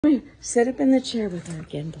Sit up in the chair with her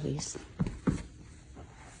again, please.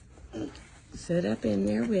 Sit up in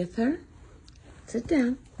there with her. Sit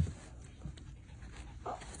down.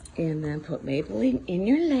 And then put Maybelline in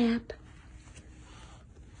your lap.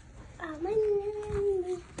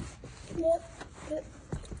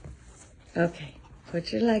 Okay,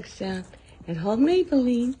 put your legs down and hold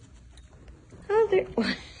Maybelline. Oh, there.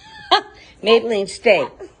 Maybelline, stay.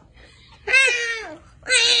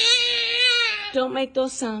 Don't make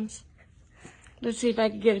those sounds. Let's see if I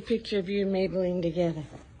can get a picture of you and Maybelline together.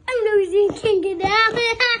 I'm losing King it out.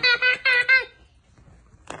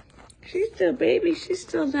 She's still a baby. She's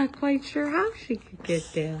still not quite sure how she could get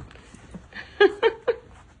down.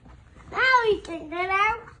 Now we can get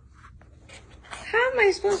out. How am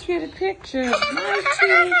I supposed to get a picture of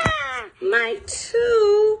my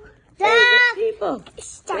two favorite people?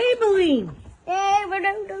 Stop. Maybelline. No,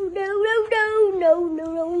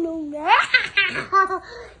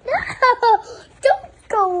 don't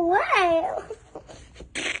go away.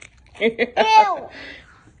 Ew.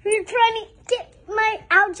 You're trying to get my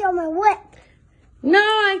ouch on my lip. No,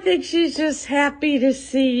 I think she's just happy to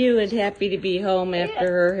see you and happy to be home after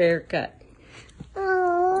her haircut.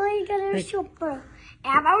 Oh, you got a super.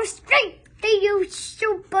 And I was straight to you,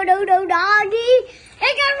 super dodo doggy. It's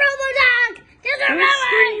a robot dog. There's a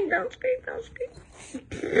robot. Don't scream, don't scream.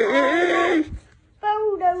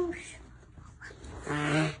 Photos.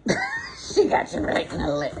 She got you right in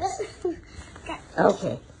the lips.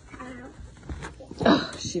 Okay.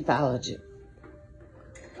 Oh, she followed you.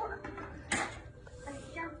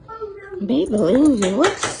 Maybelline, you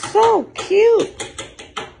look so cute.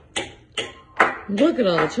 Look at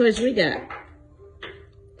all the toys we got.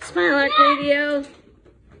 Smile Art Radio.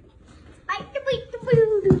 Bye.